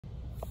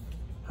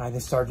Hi,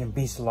 this is Sergeant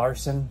Beast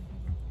Larson.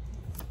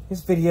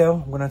 This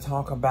video, I'm going to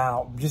talk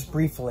about, just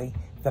briefly,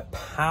 the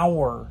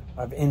power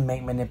of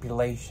inmate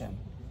manipulation.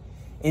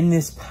 In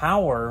this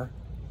power,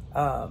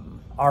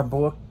 our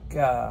book,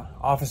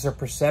 Officer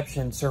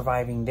Perception,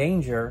 Surviving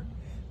Danger,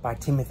 by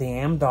Timothy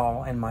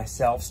Amdahl and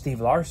myself, Steve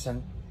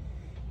Larson,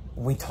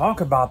 we talk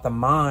about the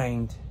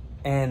mind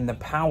and the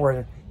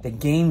power, the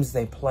games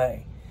they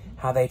play,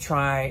 how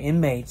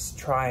inmates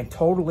try and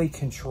totally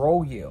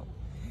control you.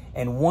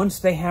 And once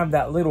they have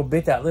that little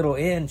bit, that little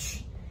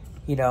inch,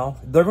 you know,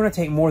 they're going to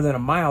take more than a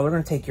mile. They're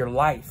going to take your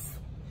life.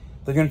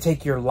 They're going to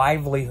take your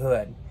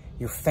livelihood,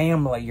 your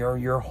family,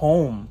 your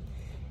home.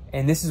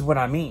 And this is what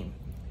I mean.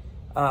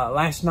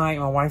 Last night,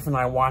 my wife and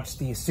I watched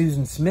the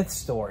Susan Smith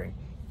story.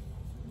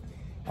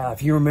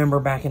 If you remember,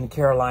 back in the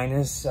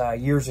Carolinas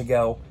years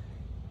ago,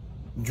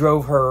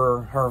 drove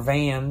her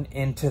van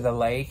into the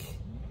lake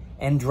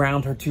and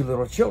drowned her 2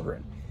 little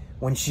children.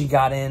 When she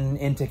got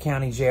into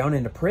county jail and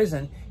into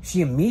prison,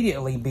 she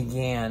immediately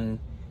began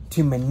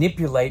to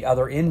manipulate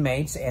other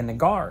inmates and the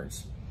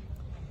guards.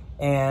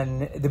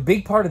 And the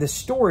big part of the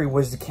story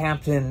was the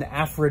Captain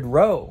Alfred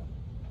Rowe.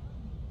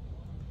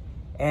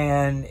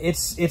 And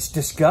it's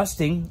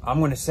disgusting. I'm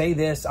going to say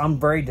this. I'm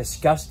very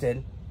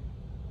disgusted.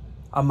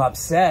 I'm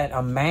upset.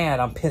 I'm mad.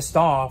 I'm pissed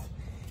off.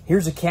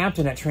 Here's a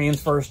captain that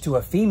transfers to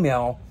a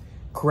female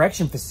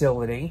correction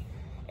facility.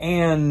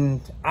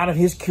 And out of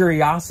his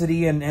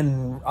curiosity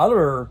and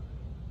other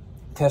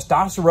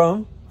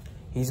testosterone,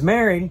 he's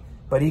married,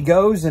 but he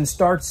goes and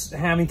starts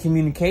having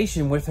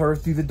communication with her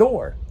through the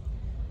door.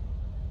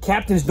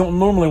 Captains don't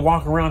normally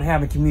walk around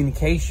having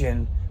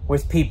communication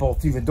with people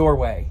through the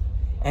doorway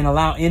and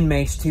allow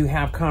inmates to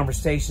have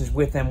conversations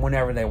with them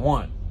whenever they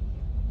want.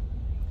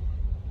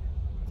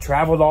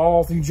 Traveled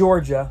all through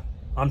Georgia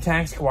on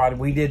tax squad.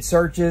 We did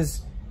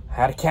searches,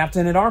 had a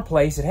captain at our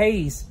place at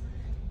Hayes.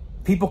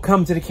 People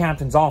come to the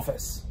captain's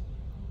office.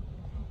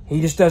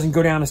 He just doesn't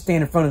go down and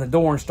stand in front of the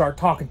door and start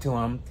talking to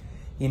them.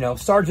 You know,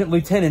 sergeant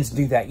lieutenants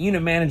do that.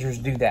 Unit managers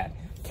do that.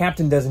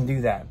 Captain doesn't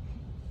do that.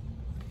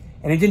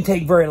 And it didn't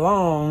take very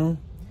long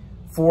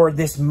for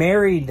this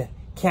married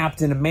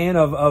captain, a man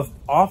of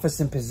office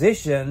and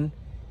position,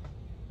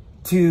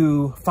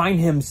 to find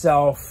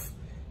himself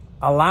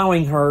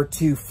allowing her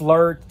to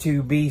flirt,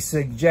 to be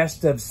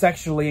suggestive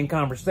sexually in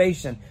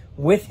conversation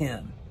with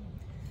him.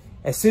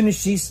 As soon as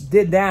she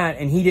did that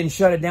and he didn't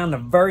shut it down the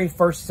very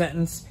first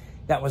sentence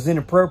that was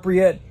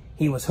inappropriate,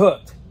 he was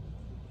hooked.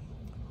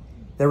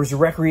 There was a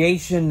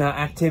recreation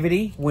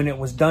activity when it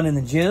was done in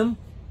the gym.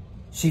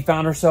 She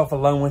found herself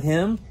alone with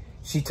him.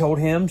 She told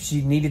him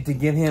she needed to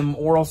give him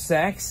oral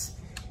sex.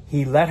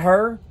 He let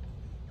her.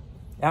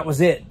 That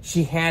was it.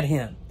 She had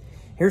him.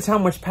 Here's how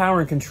much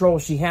power and control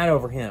she had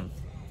over him.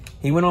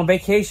 He went on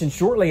vacation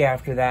shortly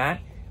after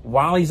that.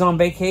 While he's on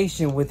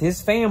vacation with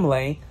his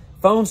family,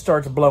 phone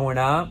starts blowing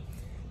up.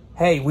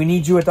 Hey, we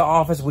need you at the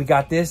office. We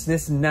got this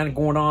and that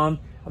going on.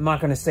 I'm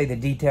not going to say the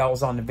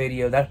details on the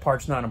video. That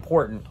part's not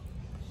important.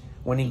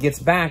 When he gets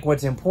back,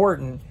 what's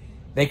important,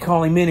 they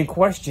call him in and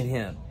question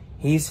him.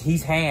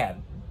 He's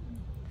had.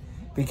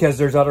 Because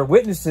there's other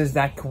witnesses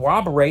that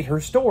corroborate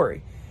her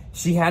story.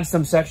 She had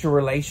some sexual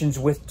relations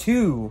with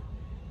two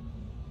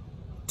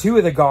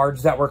of the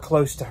guards that were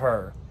close to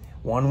her.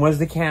 One was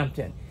the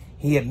captain.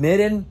 He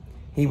admitted.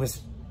 He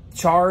was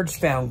charged,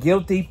 found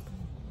guilty,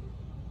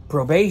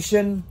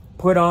 probation,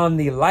 put on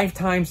the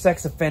lifetime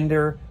sex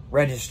offender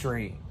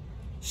registry.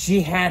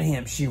 She had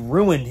him. She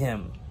ruined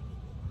him.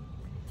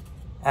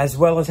 As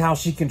well as how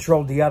she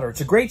controlled the other.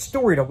 It's a great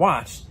story to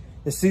watch.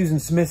 The Susan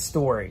Smith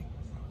story.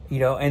 You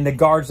know, and the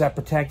guards that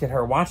protected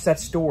her. Watch that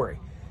story.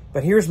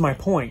 But here's my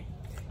point.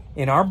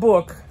 In our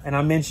book, and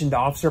I mentioned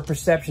Officer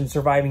Perception,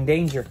 Surviving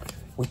Danger,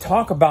 we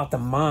talk about the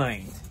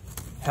mind.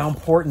 How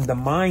important the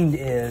mind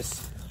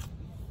is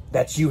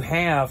that you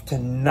have to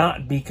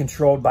not be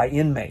controlled by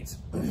inmates.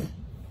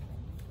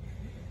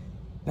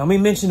 Now, let me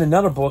mention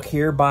another book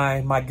here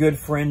by my good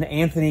friend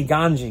Anthony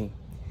Ganji,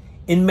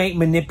 Inmate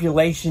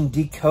Manipulation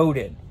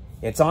Decoded.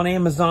 It's on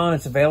Amazon.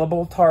 It's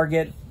available at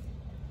Target,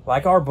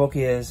 like our book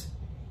is.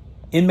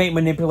 Inmate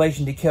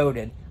Manipulation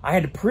Decoded. I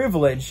had the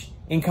privilege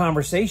in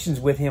conversations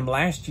with him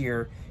last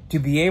year to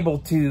be able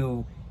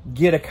to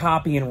get a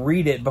copy and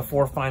read it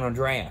before final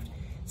draft.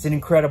 It's an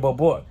incredible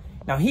book.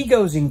 Now, he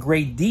goes in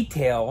great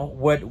detail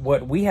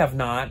what we have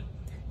not,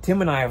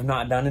 Tim and I have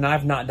not done, and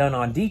I've not done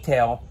on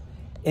detail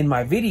in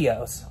my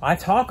videos. I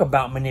talk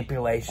about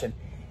manipulation,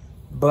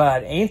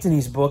 but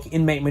Anthony's book,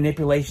 Inmate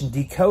Manipulation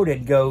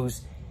Decoded,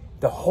 goes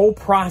the whole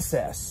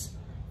process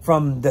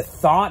from the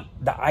thought,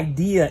 the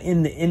idea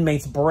in the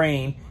inmate's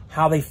brain,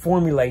 how they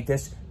formulate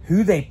this,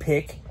 who they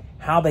pick,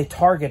 how they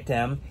target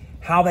them,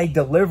 how they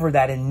deliver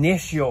that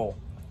initial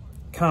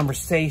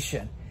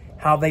conversation,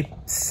 how they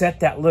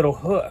set that little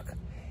hook.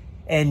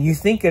 And you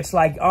think it's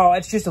like, oh,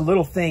 it's just a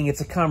little thing,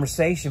 it's a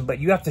conversation, but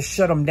you have to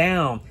shut them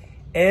down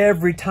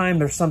every time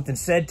there's something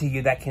said to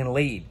you that can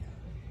lead.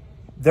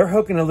 They're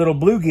hooking a little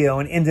bluegill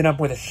and ending up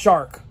with a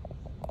shark.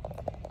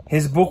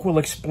 His book will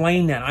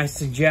explain that. I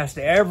suggest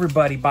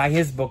everybody buy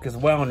his book as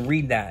well and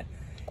read that.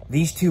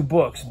 These 2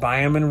 books,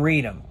 buy them and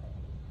read them.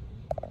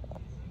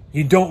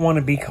 You don't want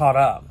to be caught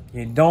up.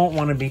 You don't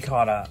want to be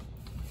caught up.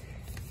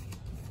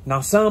 Now,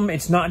 some,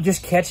 it's not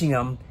just catching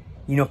them.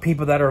 You know,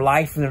 people that are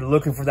life and they're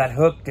looking for that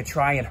hook to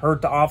try and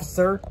hurt the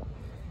officer.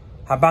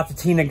 How about the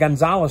Tina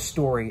Gonzalez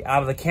story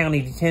out of the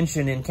county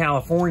detention in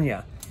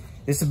California?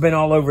 This has been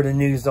all over the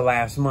news the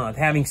last month.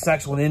 Having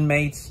sex with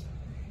inmates,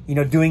 you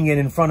know, doing it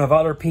in front of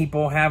other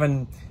people,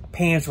 having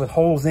pants with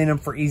holes in them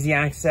for easy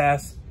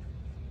access.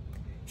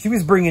 She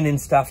was bringing in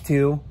stuff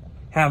too,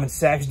 having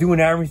sex, doing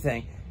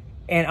everything.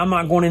 And I'm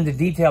not going into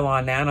detail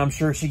on that. I'm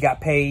sure she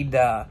got paid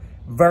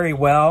very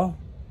well.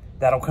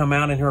 That'll come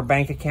out in her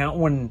bank account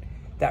when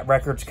that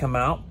records come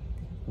out.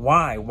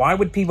 Why? Why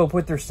would people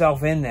put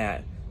themselves in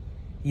that?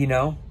 You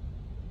know,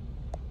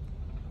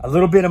 a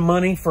little bit of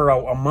money for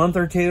a month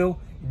or two,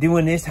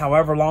 doing this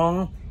however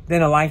long,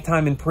 then a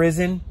lifetime in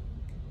prison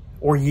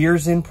or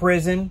years in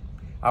prison.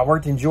 I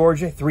worked in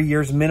Georgia, 3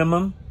 years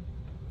minimum.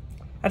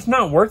 That's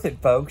not worth it,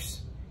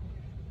 folks.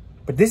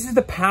 But this is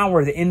the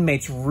power the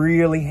inmates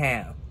really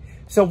have.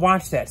 So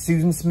watch that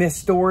Susan Smith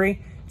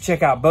story.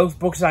 Check out both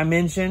books I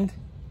mentioned.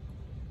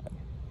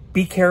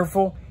 Be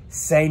careful.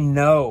 Say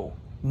no.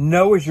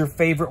 No is your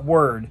favorite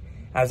word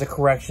as a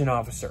correction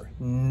officer.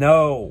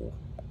 No.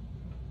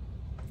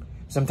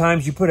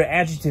 Sometimes you put an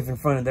adjective in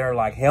front of there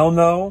like hell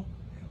no,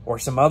 or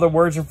some other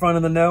words in front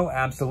of the no.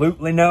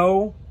 Absolutely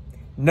no.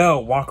 No,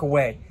 walk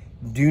away.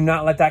 Do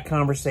not let that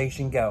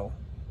conversation go.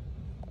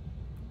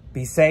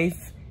 Be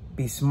safe.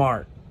 Be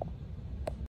smart.